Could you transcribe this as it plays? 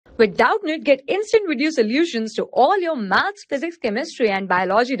With Doubtnut, get instant video solutions to all your maths, physics, chemistry, and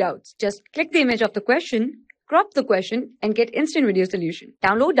biology doubts. Just click the image of the question, crop the question, and get instant video solution.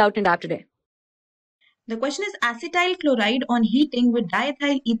 Download Doubtnut app today. The question is acetyl chloride on heating with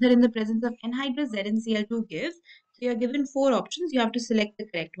diethyl ether in the presence of anhydrous ZnCl2 gives. So you are given 4 options. You have to select the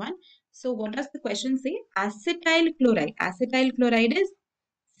correct one. So what does the question say? Acetyl chloride. Acetyl chloride is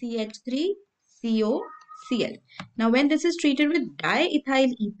CH3COCl. Now when this is treated with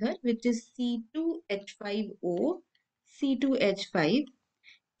diethyl ether, which is C2H5O, C2H5,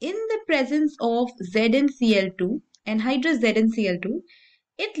 in the presence of ZnCl2, anhydrous ZnCl2,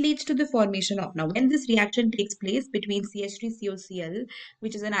 it leads to the formation of, now when this reaction takes place between CH3COCl,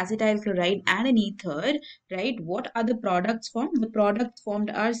 which is an acetyl chloride, and an ether, right, what are the products formed? The products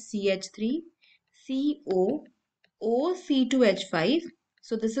formed are CH3CO, O, C2H5.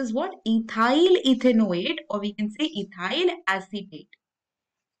 So this is what? Ethyl ethanoate, or we can say ethyl acetate.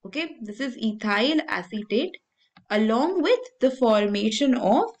 Okay, this is ethyl acetate along with the formation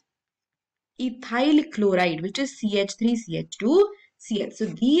of ethyl chloride, which is CH3CH2Cl. So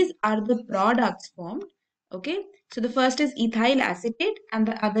these are the products formed. Okay, so the first is ethyl acetate and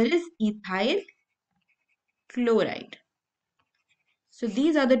the other is ethyl chloride. So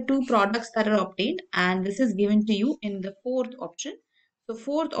these are the two products that are obtained, and this is given to you in the fourth option. So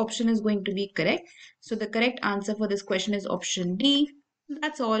fourth option is going to be correct. So the correct answer for this question is option D.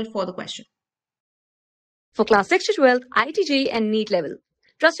 That's all for the question. For class 6 to 12, IIT JEE and NEET level.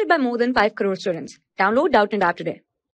 Trusted by more than 5 crore students. Download Doubtnut app today.